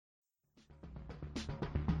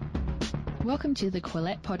Welcome to the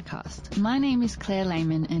Quillette podcast. My name is Claire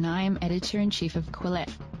Lehman and I am Editor-in-Chief of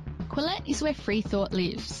Quillette. Quillette is where free thought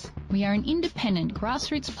lives. We are an independent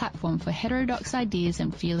grassroots platform for heterodox ideas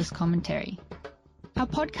and fearless commentary. Our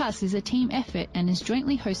podcast is a team effort and is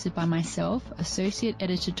jointly hosted by myself, Associate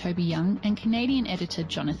Editor Toby Young, and Canadian Editor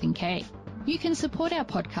Jonathan Kay. You can support our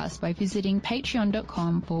podcast by visiting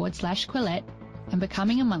patreon.com/Quillette and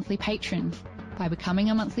becoming a monthly patron. By becoming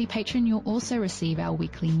a monthly patron, you'll also receive our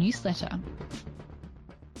weekly newsletter.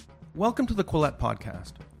 Welcome to the Quillette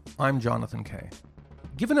Podcast. I'm Jonathan Kay.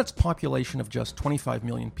 Given its population of just 25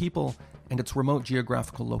 million people and its remote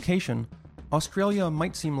geographical location, Australia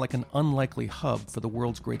might seem like an unlikely hub for the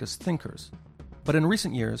world's greatest thinkers. But in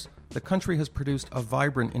recent years, the country has produced a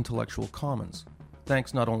vibrant intellectual commons,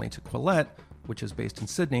 thanks not only to Quillette, which is based in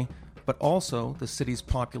Sydney, but also the city's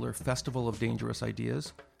popular Festival of Dangerous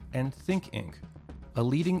Ideas, and Think Inc., a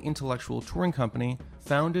leading intellectual touring company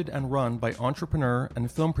founded and run by entrepreneur and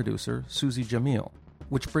film producer Susie Jamil,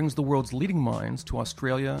 which brings the world's leading minds to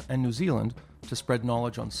Australia and New Zealand to spread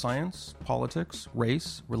knowledge on science, politics,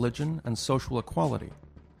 race, religion, and social equality.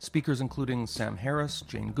 Speakers including Sam Harris,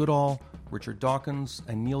 Jane Goodall, Richard Dawkins,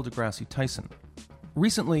 and Neil deGrasse Tyson.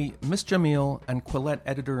 Recently, Ms. Jamil and Quillette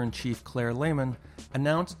Editor-in-Chief Claire Lehman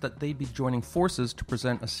announced that they'd be joining forces to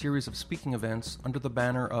present a series of speaking events under the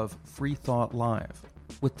banner of Free Thought Live,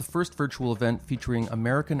 with the first virtual event featuring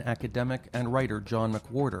American academic and writer John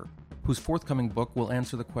McWhorter, whose forthcoming book will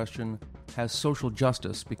answer the question, Has social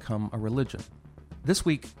justice become a religion? This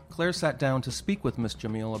week, Claire sat down to speak with Ms.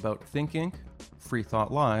 Jamil about Think Inc., Free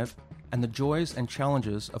Thought Live, and the joys and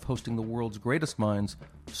challenges of hosting the world's greatest minds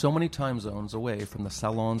so many time zones away from the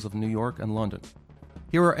salons of New York and London.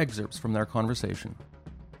 Here are excerpts from their conversation.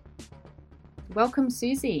 Welcome,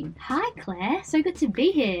 Susie. Hi, Claire. So good to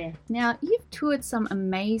be here. Now, you've toured some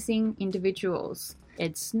amazing individuals.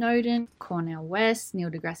 Ed Snowden, Cornel West,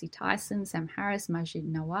 Neil deGrasse Tyson, Sam Harris,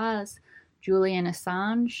 Maajid Nawaz, Julian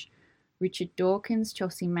Assange, Richard Dawkins,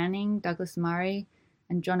 Chelsea Manning, Douglas Murray,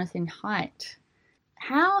 and Jonathan Haidt.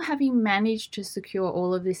 How have you managed to secure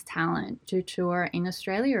all of this talent to tour in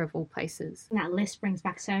Australia, of all places? That list brings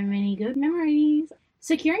back so many good memories.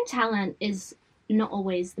 Securing talent is not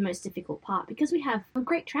always the most difficult part because we have a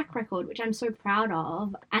great track record, which I'm so proud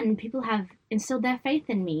of, and people have instilled their faith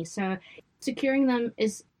in me. So securing them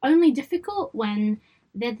is only difficult when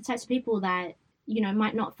they're the types of people that,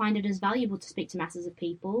 might not find it as valuable to speak to masses of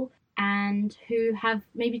people and who have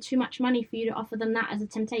maybe too much money for you to offer them that as a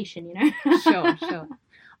temptation, Sure.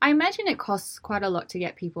 I imagine it costs quite a lot to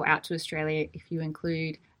get people out to Australia if you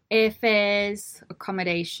include airfares,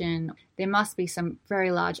 accommodation. There must be some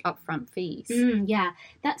very large upfront fees. Yeah,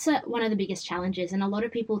 that's one of the biggest challenges. And a lot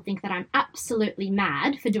of people think that I'm absolutely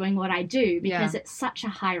mad for doing what I do because it's such a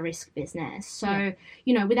high-risk business. So,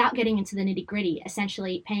 without getting into the nitty-gritty,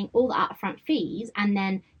 essentially paying all the upfront fees and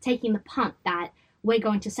then taking the punt that we're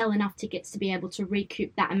going to sell enough tickets to be able to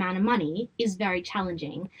recoup that amount of money is very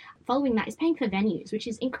challenging. Following that is paying for venues, which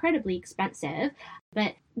is incredibly expensive,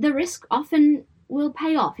 but the risk often will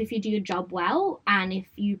pay off if you do your job well and if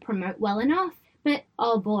you promote well enough. But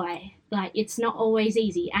oh boy, it's not always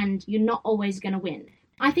easy and you're not always going to win.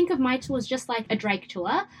 I think of my tours just like a Drake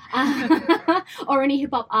tour or any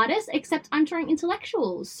hip-hop artist, except I'm touring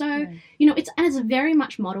intellectuals. So, it's very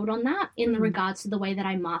much modeled on that in regards to the way that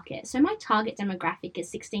I market. So my target demographic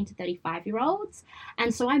is 16 to 35-year-olds.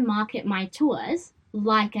 And so I market my tours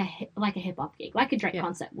like a hip-hop gig, like a Drake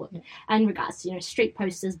concert would, in regards to, street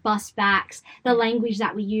posters, bus backs, the language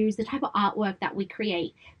that we use, the type of artwork that we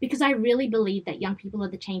create, because I really believe that young people are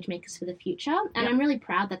the change makers for the future, and I'm really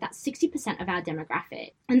proud that that's 60% of our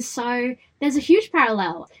demographic. And so there's a huge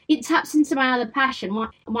parallel. It taps into my other passion.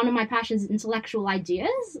 One of my passions is intellectual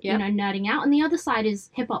ideas, nerding out, and the other side is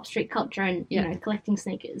hip-hop, street culture, and, collecting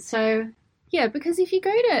sneakers. So yeah, because if you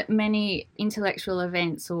go to many intellectual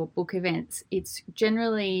events or book events, it's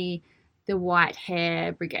generally the white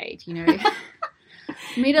hair brigade,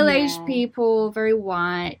 middle-aged people, very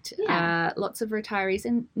white, lots of retirees,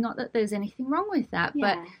 and not that there's anything wrong with that,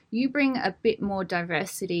 but you bring a bit more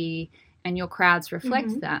diversity and your crowds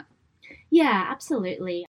reflect that. Yeah,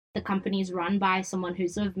 absolutely. The company is run by someone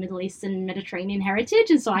who's of Middle Eastern Mediterranean heritage,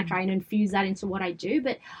 and so I try and infuse that into what I do.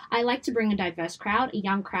 But I like to bring a diverse crowd, a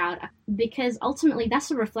young crowd, because ultimately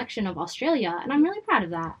that's a reflection of Australia, and I'm really proud of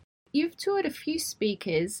that. You've toured a few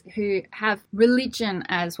speakers who have religion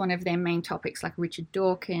as one of their main topics, like Richard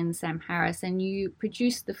Dawkins, Sam Harris, and you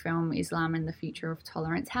produced the film Islam and the Future of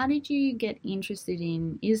Tolerance. How did you get interested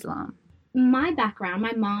in Islam? my background,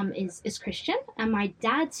 my mom is Christian and my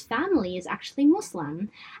dad's family is actually Muslim.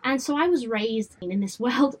 And so I was raised in this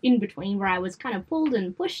world in between where I was kind of pulled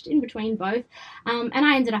and pushed in between both. And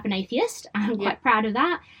I ended up an atheist. I'm quite proud of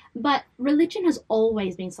that. But religion has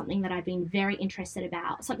always been something that I've been very interested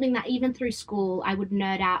about, something that even through school I would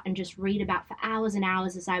nerd out and just read about for hours and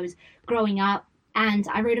hours as I was growing up. And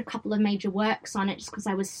I wrote a couple of major works on it just because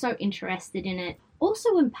I was so interested in it.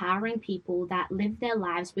 Also empowering people that live their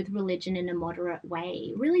lives with religion in a moderate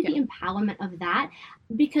way, really the empowerment of that,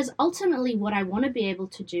 because ultimately what I want to be able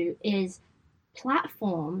to do is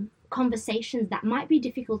platform conversations that might be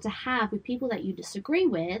difficult to have with people that you disagree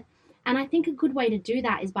with. And I think a good way to do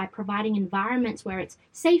that is by providing environments where it's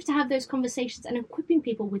safe to have those conversations and equipping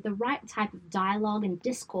people with the right type of dialogue and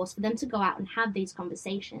discourse for them to go out and have these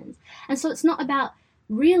conversations. And so it's not about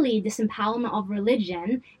really this empowerment of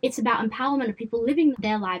religion, it's about empowerment of people living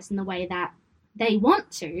their lives in the way that they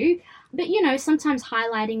want to, but sometimes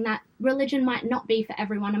highlighting that religion might not be for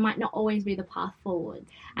everyone and might not always be the path forward.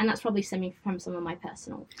 And that's probably stemming from some of my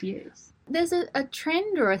personal views. There's a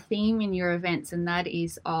trend or a theme in your events, and that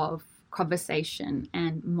is of conversation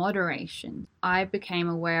and moderation. I became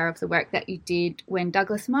aware of the work that you did when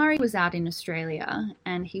Douglas Murray was out in Australia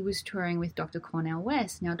and he was touring with Dr. Cornel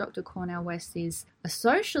West. Now, Dr. Cornel West is a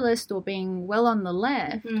socialist, or being well on the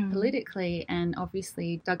left politically, and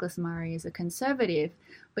obviously Douglas Murray is a conservative.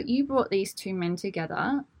 But you brought these two men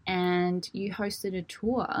together and you hosted a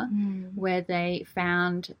tour where they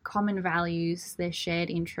found common values, their shared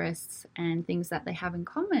interests, and things that they have in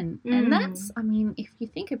common. And that's, if you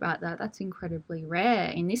think about that, that's incredibly rare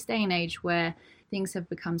in this day and age where things have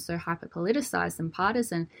become so hyper-politicized and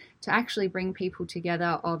partisan, to actually bring people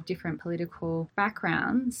together of different political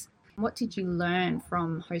backgrounds. What did you learn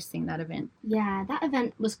from hosting that event? Yeah, that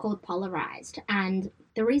event was called Polarized. And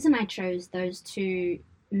the reason I chose those two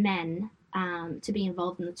men to be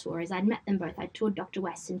involved in the tour is I'd met them both. I toured Dr.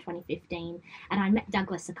 West in 2015 and I met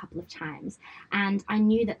Douglas a couple of times. And I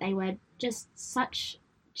knew that they were just such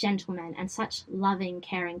gentlemen and such loving,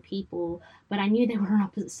 caring people. But I knew they were on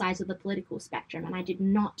opposite sides of the political spectrum. And I did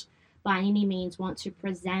not by any means want to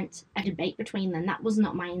present a debate between them. That was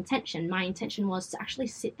not my intention. My intention was to actually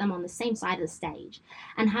sit them on the same side of the stage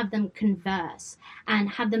and have them converse and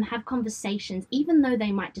have them have conversations, even though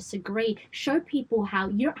they might disagree. Show people how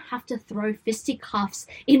you don't have to throw fisticuffs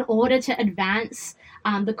in order to advance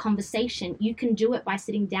the conversation. You can do it by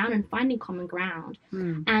sitting down and finding common ground.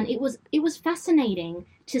 And it was fascinating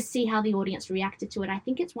to see how the audience reacted to it. I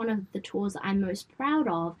think it's one of the tours that I'm most proud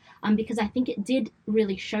of, because I think it did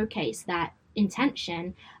really showcase that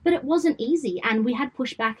intention, but it wasn't easy. And we had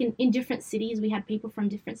pushback in different cities. We had people from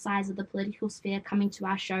different sides of the political sphere coming to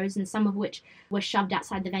our shows, and some of which were shoved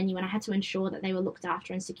outside the venue, and I had to ensure that they were looked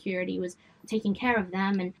after and security was taking care of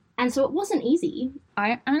them. And so it wasn't easy.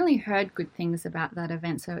 I only heard good things about that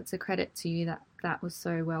event, so it's a credit to you that was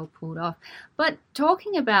so well pulled off. But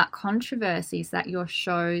talking about controversies that your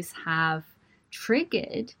shows have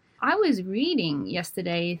triggered, I was reading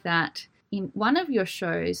yesterday that in one of your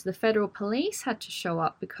shows, the federal police had to show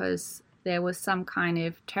up because there was some kind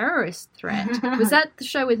of terrorist threat. Was that the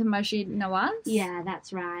show with Maajid Nawaz? Yeah,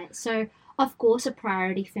 that's right. So, of course, a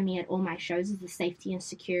priority for me at all my shows is the safety and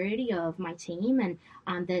security of my team and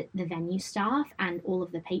the venue staff and all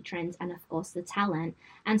of the patrons and, of course, the talent.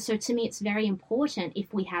 And so to me, it's very important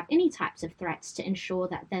if we have any types of threats to ensure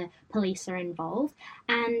that the police are involved.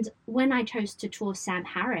 And when I chose to tour Sam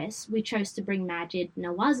Harris, we chose to bring Maajid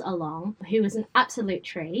Nawaz along, who was an absolute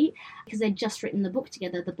treat because they'd just written the book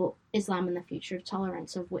together, the book Islam and the Future of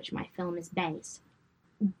Tolerance, of which my film is based.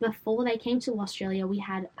 Before they came to Australia, we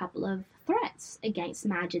had a couple of threats against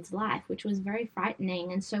Maajid's life, which was very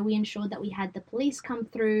frightening. And so we ensured that we had the police come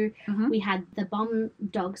through, we had the bomb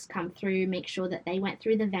dogs come through, make sure that they went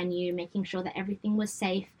through the venue, making sure that everything was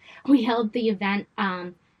safe. We held the event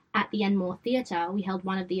at the Enmore Theatre. We held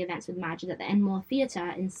one of the events with Maajid at the Enmore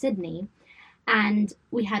Theatre in Sydney. And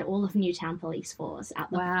we had all of Newtown Police Force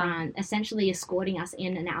out the front, essentially escorting us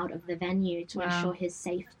in and out of the venue to ensure his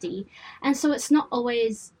safety. And so it's not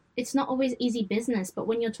always easy business, but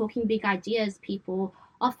when you're talking big ideas, people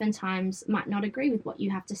oftentimes might not agree with what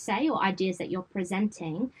you have to say or ideas that you're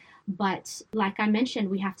presenting. But like I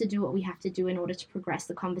mentioned, we have to do what we have to do in order to progress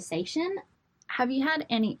the conversation. Have you had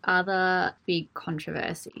any other big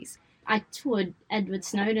controversies? I toured Edward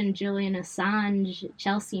Snowden, Julian Assange,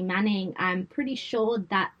 Chelsea Manning. I'm pretty sure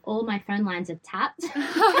that all my phone lines are tapped.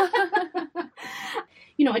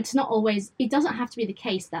 It's not always, it doesn't have to be the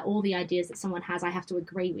case that all the ideas that someone has, I have to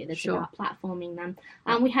agree with. It's about platforming them.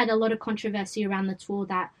 We had a lot of controversy around the tour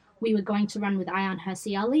that we were going to run with Ayaan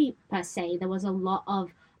Hirsi Ali, per se. There was a lot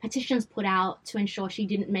of petitions put out to ensure she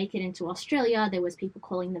didn't make it into Australia. There was people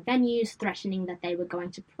calling the venues, threatening that they were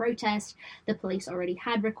going to protest. The police already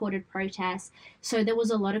had recorded protests. So there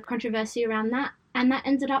was a lot of controversy around that. And that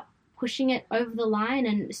ended up pushing it over the line,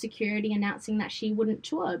 and security announcing that she wouldn't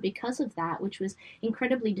tour because of that, which was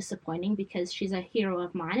incredibly disappointing because she's a hero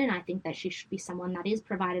of mine and I think that she should be someone that is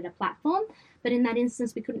provided a platform. But in that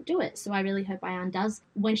instance, we couldn't do it. So I really hope Ayaan does,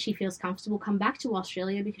 when she feels comfortable, come back to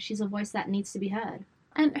Australia because she's a voice that needs to be heard.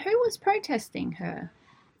 And who was protesting her?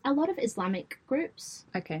 A lot of Islamic groups,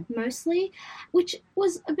 okay, mostly, which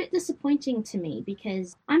was a bit disappointing to me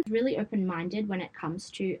because I'm really open-minded when it comes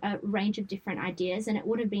to a range of different ideas, and it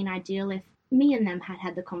would have been ideal if me and them had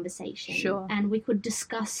had the conversation. Sure. And we could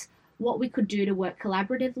discuss what we could do to work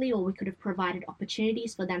collaboratively, or we could have provided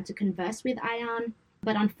opportunities for them to converse with Ayaan.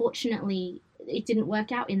 But unfortunately, it didn't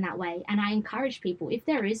work out in that way. And I encourage people, if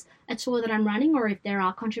there is a tour that I'm running or if there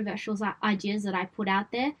are controversial ideas that I put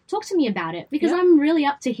out there, talk to me about it because I'm really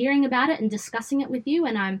up to hearing about it and discussing it with you,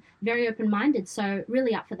 and I'm very open-minded, so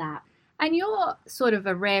really up for that. And you're sort of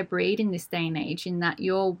a rare breed in this day and age in that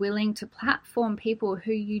you're willing to platform people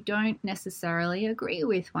who you don't necessarily agree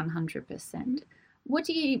with 100%. What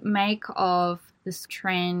do you make of this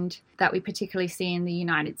trend that we particularly see in the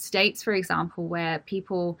United States, for example, where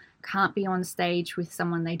people can't be on stage with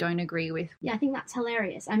someone they don't agree with? Yeah, I think that's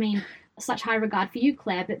hilarious. I mean, such high regard for you,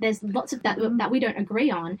 Claire, but there's lots of that we don't agree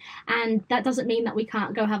on. And that doesn't mean that we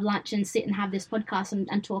can't go have lunch and sit and have this podcast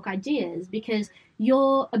and talk ideas, because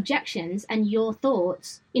your objections and your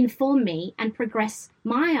thoughts inform me and progress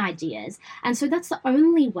my ideas. And so that's the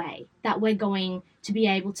only way that we're going to be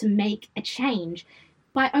able to make a change.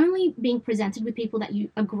 By only being presented with people that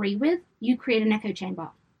you agree with, you create an echo chamber.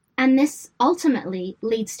 And this ultimately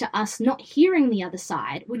leads to us not hearing the other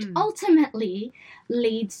side, which ultimately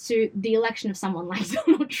leads to the election of someone like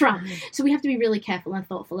Donald Trump. So we have to be really careful and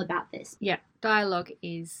thoughtful about this. Yeah, dialogue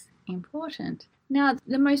is important. Now,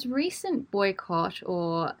 the most recent boycott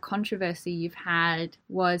or controversy you've had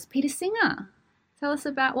was Peter Singer. Tell us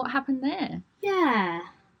about what happened there. Yeah.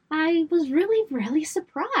 I was really, really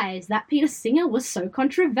surprised that Peter Singer was so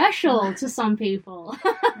controversial to some people.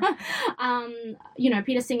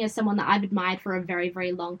 Peter Singer is someone that I've admired for a very,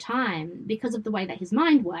 very long time because of the way that his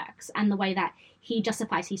mind works and the way that he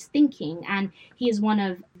justifies his thinking. And he is one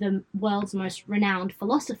of the world's most renowned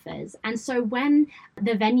philosophers. And so when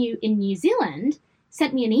the venue in New Zealand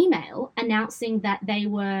sent me an email announcing that they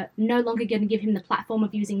were no longer going to give him the platform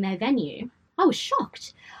of using their venue, I was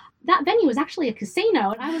shocked. That venue was actually a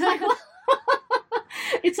casino, and I was like,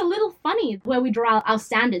 it's a little funny where we draw our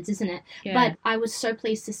standards, isn't it? Yeah. But I was so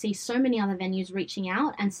pleased to see so many other venues reaching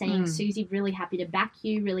out and saying, Susie, really happy to back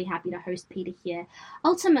you, really happy to host Peter here.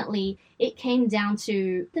 Ultimately, it came down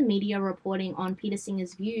to the media reporting on Peter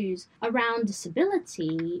Singer's views around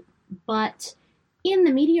disability, but in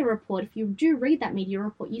the media report, if you do read that media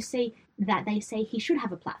report, you see that they say he should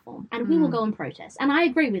have a platform and we will go and protest. And I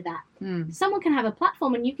agree with that. Someone can have a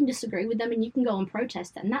platform and you can disagree with them and you can go and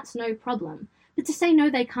protest, and that's no problem. But to say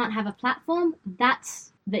no, they can't have a platform,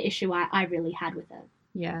 that's the issue I really had with it.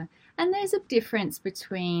 Yeah. And there's a difference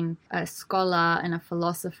between a scholar and a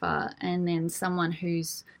philosopher and then someone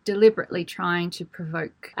who's deliberately trying to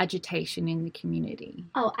provoke agitation in the community.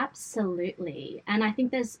 Oh, absolutely. And I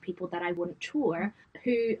think there's people that I wouldn't tour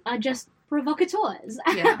who are just provocateurs.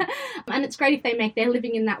 Yeah. And it's great if they make their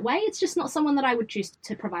living in that way. It's just not someone that I would choose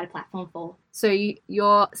to provide a platform for. So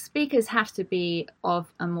your speakers have to be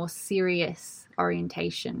of a more serious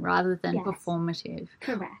orientation rather than performative.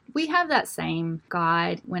 Correct. We have that same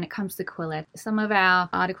guide when it comes to Quillette. Some of our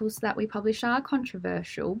articles that we publish are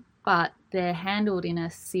controversial, but they're handled in a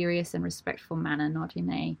serious and respectful manner, not in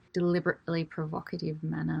a deliberately provocative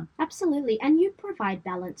manner. Absolutely. And you provide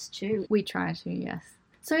balance too. We try to, yes.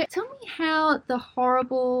 So tell me how the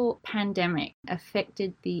horrible pandemic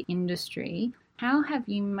affected the industry. How have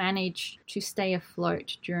you managed to stay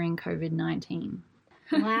afloat during COVID-19?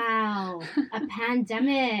 Wow, a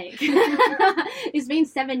pandemic. It's been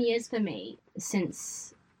 7 years for me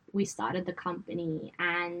since we started the company,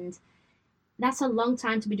 and that's a long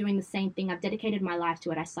time to be doing the same thing. I've dedicated my life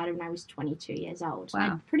to it. I started when I was 22 years old. Wow.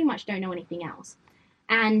 I pretty much don't know anything else.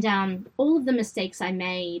 And all of the mistakes I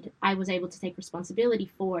made, I was able to take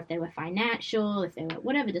responsibility for, if they were financial, if they were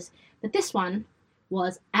whatever. But this one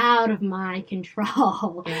was out of my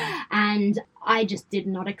control. Yeah. And I just did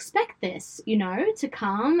not expect this, to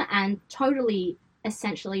come and totally,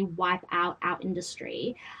 essentially wipe out our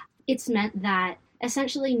industry. It's meant that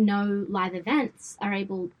essentially no live events are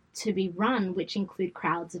able to be run which include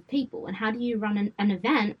crowds of people? And how do you run an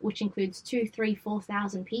event which includes 2,000, 3,000,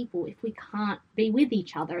 4,000 people if we can't be with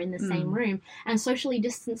each other in the same room? And socially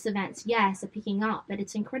distanced events, yes, are picking up, but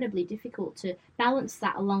it's incredibly difficult to balance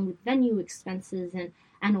that along with venue expenses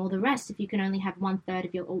and all the rest if you can only have 1/3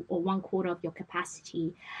 of your or 1/4 of your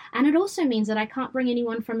capacity. And it also means that I can't bring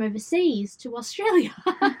anyone from overseas to Australia,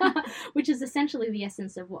 which is essentially the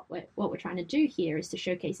essence of what we're trying to do here, is to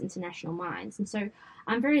showcase international minds. And so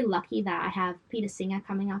I'm very lucky that I have Peter Singer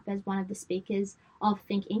coming up as one of the speakers of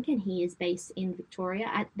Think Inc., and he is based in Victoria.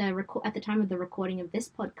 At the time of the recording of this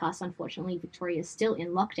podcast, unfortunately, Victoria is still in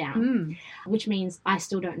lockdown, which means I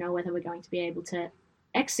still don't know whether we're going to be able to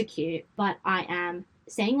execute, but I am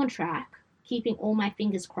staying on track, keeping all my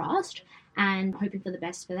fingers crossed, and hoping for the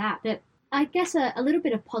best for that. But I guess a little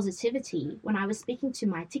bit of positivity when I was speaking to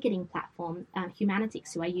my ticketing platform,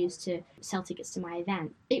 Humanitix, who I use to sell tickets to my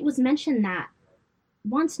event. It was mentioned that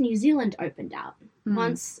once New Zealand opened up,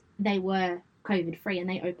 once they were COVID-free and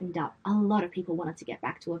they opened up, a lot of people wanted to get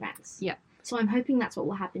back to events. Yeah. So I'm hoping that's what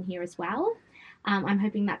will happen here as well. I'm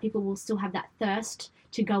hoping that people will still have that thirst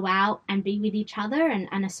to go out and be with each other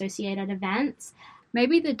and associate at events.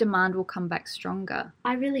 Maybe the demand will come back stronger.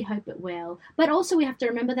 I really hope it will. But also we have to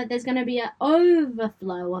remember that there's going to be an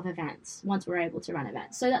overflow of events once we're able to run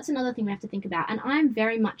events. So that's another thing we have to think about. And I'm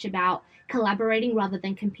very much about collaborating rather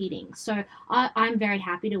than competing. So I'm very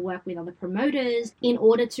happy to work with other promoters in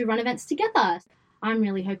order to run events together. I'm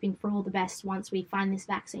really hoping for all the best once we find this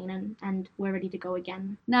vaccine and we're ready to go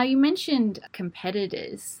again. Now, you mentioned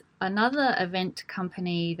competitors. Another event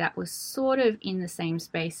company that was sort of in the same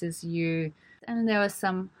space as you, and there were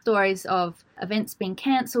some stories of events being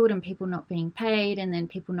cancelled and people not being paid and then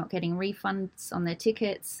people not getting refunds on their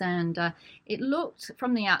tickets. And it looked,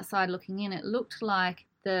 from the outside looking in, it looked like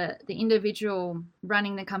the individual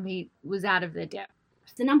running the company was out of their depth.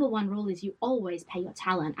 The number one rule is you always pay your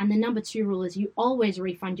talent. And the number two rule is you always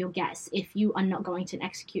refund your guests if you are not going to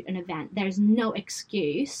execute an event. There's no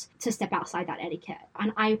excuse to step outside that etiquette.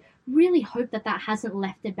 And I really hope that hasn't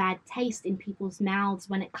left a bad taste in people's mouths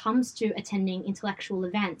when it comes to attending intellectual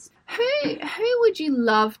events. Who would you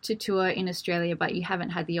love to tour in Australia, but you haven't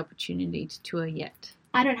had the opportunity to tour yet?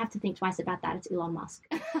 I don't have to think twice about that. It's Elon Musk.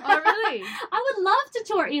 Oh, really? I would love to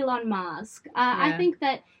tour Elon Musk. I think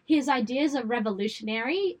that his ideas are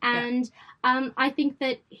revolutionary, and I think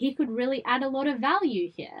that he could really add a lot of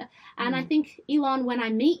value here. And I think, Elon, when I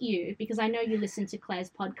meet you, because I know you listen to Claire's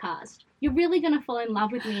podcast, you're really going to fall in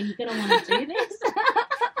love with me and you're going to want to do this.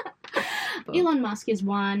 Elon Musk is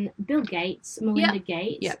one. Bill Gates, Melinda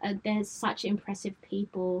Gates. There's such impressive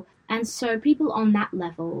people. And so people on that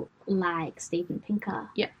level, like Steven Pinker,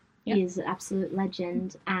 is an absolute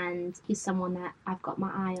legend. And he's someone that I've got my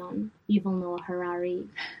eye on. Yuval Noah Harari.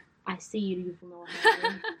 I see you, Yuval Noah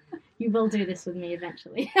Harari. You will do this with me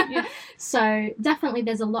eventually. So definitely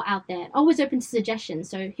there's a lot out there. Always open to suggestions.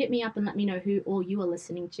 So hit me up and let me know who all you are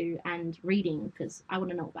listening to and reading, because I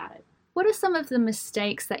want to know about it. What are some of the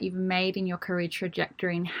mistakes that you've made in your career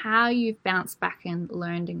trajectory and how you've bounced back and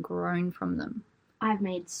learned and grown from them? I've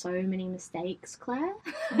made so many mistakes, Claire.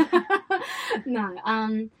 No,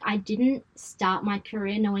 I didn't start my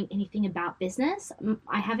career knowing anything about business.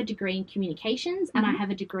 I have a degree in communications and I have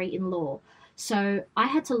a degree in law. So I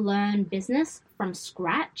had to learn business from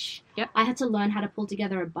scratch. I had to learn how to pull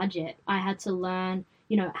together a budget. I had to learn,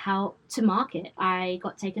 how to market. I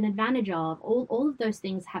got taken advantage of. All of those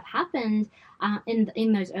things have happened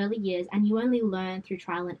in those early years, and you only learn through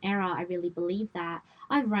trial and error. I really believe that.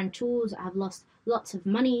 I've run tours, I've lost lots of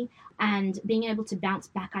money, and being able to bounce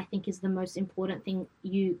back, I think, is the most important thing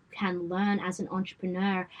you can learn as an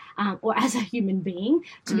entrepreneur or as a human being,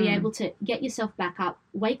 to be able to get yourself back up,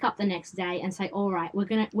 wake up the next day and say, all right, we're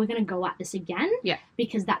gonna go at this again,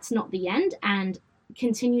 because that's not the end, and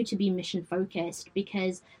continue to be mission focused,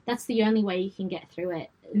 because that's the only way you can get through it.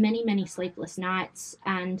 Many sleepless nights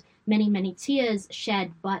and many tears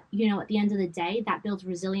shed, but at the end of the day, that builds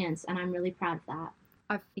resilience, and I'm really proud of that.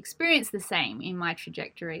 I've experienced the same in my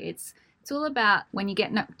trajectory. It's all about, when you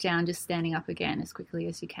get knocked down, just standing up again as quickly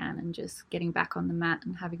as you can and just getting back on the mat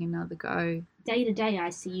and having another go. Day to day, I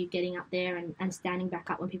see you getting up there and standing back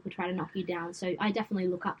up when people try to knock you down. So I definitely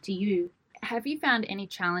look up to you. Have you found any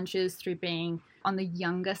challenges through being on the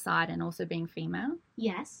younger side and also being female?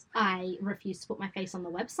 Yes, I refused to put my face on the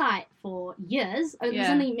website for years. It was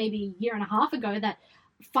only maybe a year and a half ago that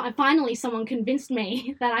finally someone convinced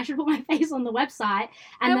me that I should put my face on the website.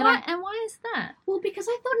 And why is that? Well, because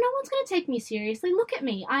I thought no one's going to take me seriously. Look at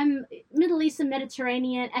me. I'm Middle Eastern,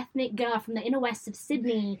 Mediterranean, ethnic girl from the inner west of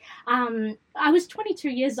Sydney. I was 22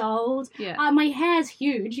 years old. Yeah. My hair's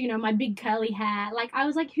huge, my big curly hair. Like, I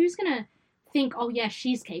was like, who's going to think, oh, yeah,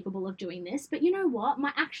 she's capable of doing this? But you know what?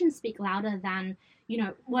 My actions speak louder than,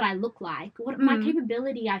 what I look like. My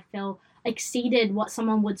capability, I feel, exceeded what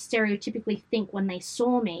someone would stereotypically think when they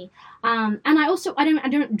saw me. And I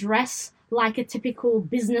don't dress like a typical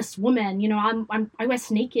business woman. I wear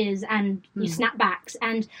sneakers and snapbacks,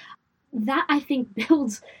 and that, I think,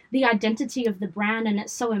 builds the identity of the brand, and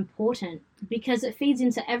it's so important because it feeds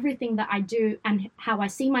into everything that I do and how I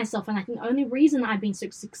see myself. And I think the only reason I've been so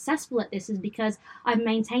successful at this is because I've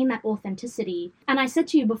maintained that authenticity. And I said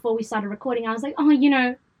to you before we started recording, I was like, I'm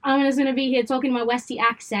just going to be here talking my Westie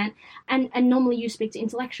accent, and normally you speak to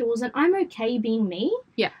intellectuals, and I'm okay being me.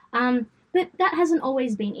 Yeah. But that hasn't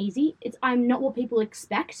always been easy. I'm not what people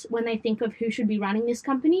expect when they think of who should be running this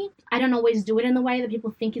company. I don't always do it in the way that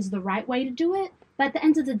people think is the right way to do it. But at the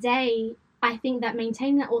end of the day, I think that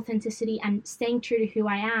maintaining that authenticity and staying true to who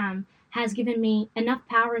I am has given me enough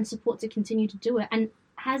power and support to continue to do it, and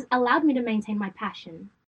has allowed me to maintain my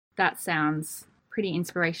passion. That sounds pretty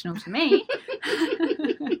inspirational to me.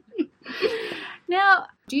 Now,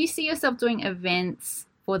 do you see yourself doing events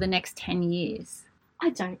for the next 10 years? I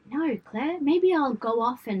don't know, Claire. Maybe I'll go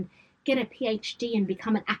off and get a PhD and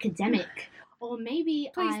become an academic. Or maybe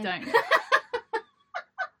Please don't.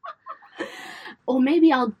 Or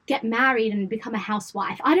maybe I'll get married and become a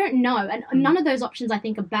housewife. I don't know. And none of those options I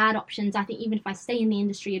think are bad options. I think even if I stay in the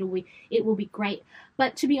industry, it will be great.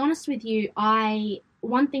 But to be honest with you,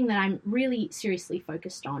 one thing that I'm really seriously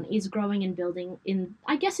focused on is growing and building in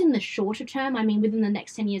the shorter term. I mean, within the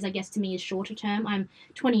next 10 years, I guess to me is shorter term. I'm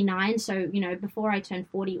 29, so, before I turn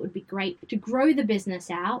 40, it would be great to grow the business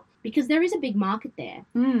out because there is a big market there.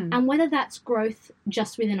 And whether that's growth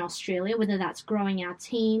just within Australia, whether that's growing our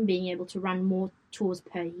team, being able to run more tours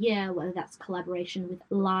per year, whether that's collaboration with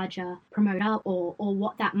a larger promoter or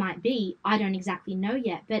what that might be, I don't exactly know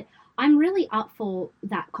yet. But I'm really up for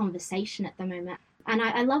that conversation at the moment. And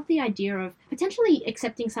I love the idea of potentially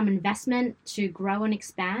accepting some investment to grow and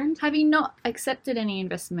expand. Have you not accepted any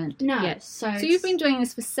investment No. yet? So you've been doing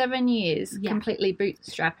this for 7 years, completely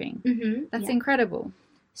bootstrapping. Mm-hmm, That's incredible.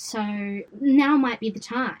 So now might be the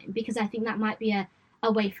time, because I think that might be a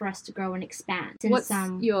way for us to grow and expand. What's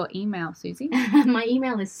your email, Susie? My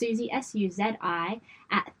email is Susie, Suzi,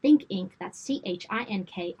 at thinkinc, that's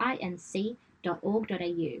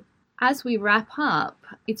CHINKINC.org.au. As we wrap up,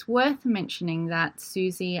 it's worth mentioning that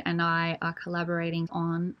Susie and I are collaborating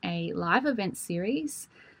on a live event series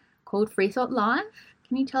called Free Thought Live.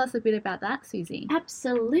 Can you tell us a bit about that, Susie?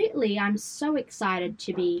 Absolutely. I'm so excited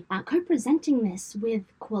to be co-presenting this with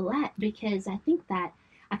Quillette, because I think that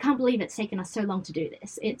I can't believe it's taken us so long to do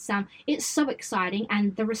this. It's so exciting,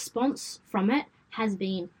 and the response from it has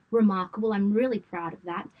been remarkable. I'm really proud of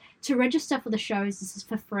that. To register for the shows, this is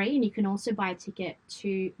for free, and you can also buy a ticket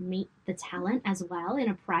to meet the talent as well in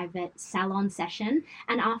a private salon session.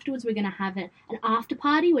 And afterwards, we're going to have an after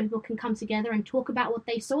party where people can come together and talk about what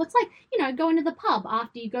they saw. It's like, going to the pub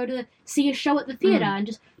after you go to see a show at the theatre and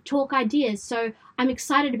just talk ideas. So I'm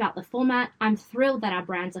excited about the format. I'm thrilled that our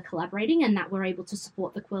brands are collaborating and that we're able to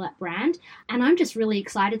support the Quillette brand. And I'm just really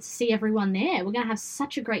excited to see everyone there. We're going to have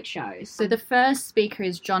such a great show. So the first speaker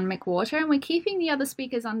is John McWhorter, and we're keeping the other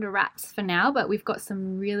speakers under wraps for now, but we've got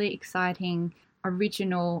some really exciting,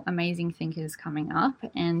 original, amazing thinkers coming up.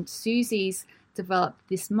 And Susie's developed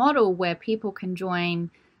this model where people can join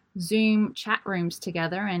Zoom chat rooms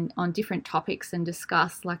together and on different topics and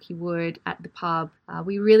discuss like you would at the pub.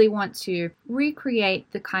 We really want to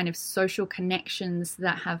recreate the kind of social connections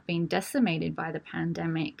that have been decimated by the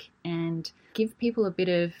pandemic and give people a bit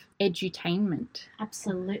of edutainment.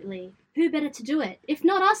 Absolutely. Who better to do it? If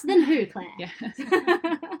not us, then who, Claire? Yes.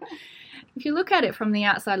 If you look at it from the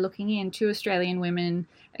outside looking in, two Australian women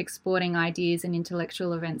exporting ideas and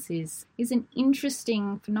intellectual events is an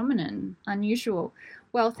interesting phenomenon, unusual.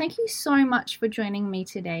 Well, thank you so much for joining me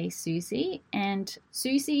today, Susie. And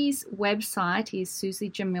Susie's website is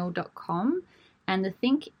susiejamil.com, and the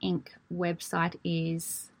Think Inc. website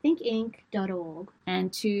is thinkinc.org.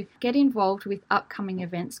 And to get involved with upcoming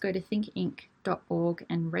events, go to thinkinc.org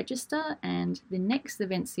and register. And the next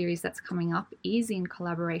event series that's coming up is in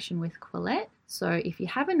collaboration with Quillette. So if you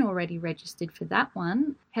haven't already registered for that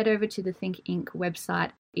one, head over to the Think Inc.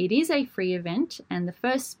 website It is a free event, and the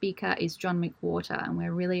first speaker is John McWhorter, and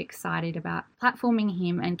we're really excited about platforming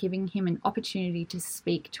him and giving him an opportunity to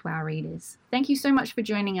speak to our readers. Thank you so much for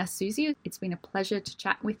joining us, Susie. It's been a pleasure to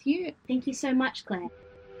chat with you. Thank you so much, Claire.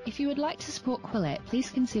 If you would like to support Quillette, please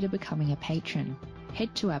consider becoming a patron.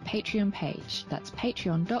 Head to our Patreon page. That's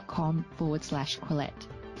patreon.com/Quillette.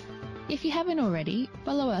 If you haven't already,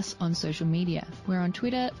 follow us on social media. We're on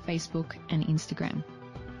Twitter, Facebook, and Instagram.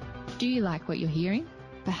 Do you like what you're hearing?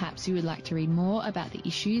 Perhaps you would like to read more about the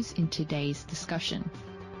issues in today's discussion.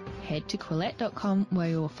 Head to Quillette.com where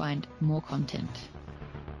you will find more content.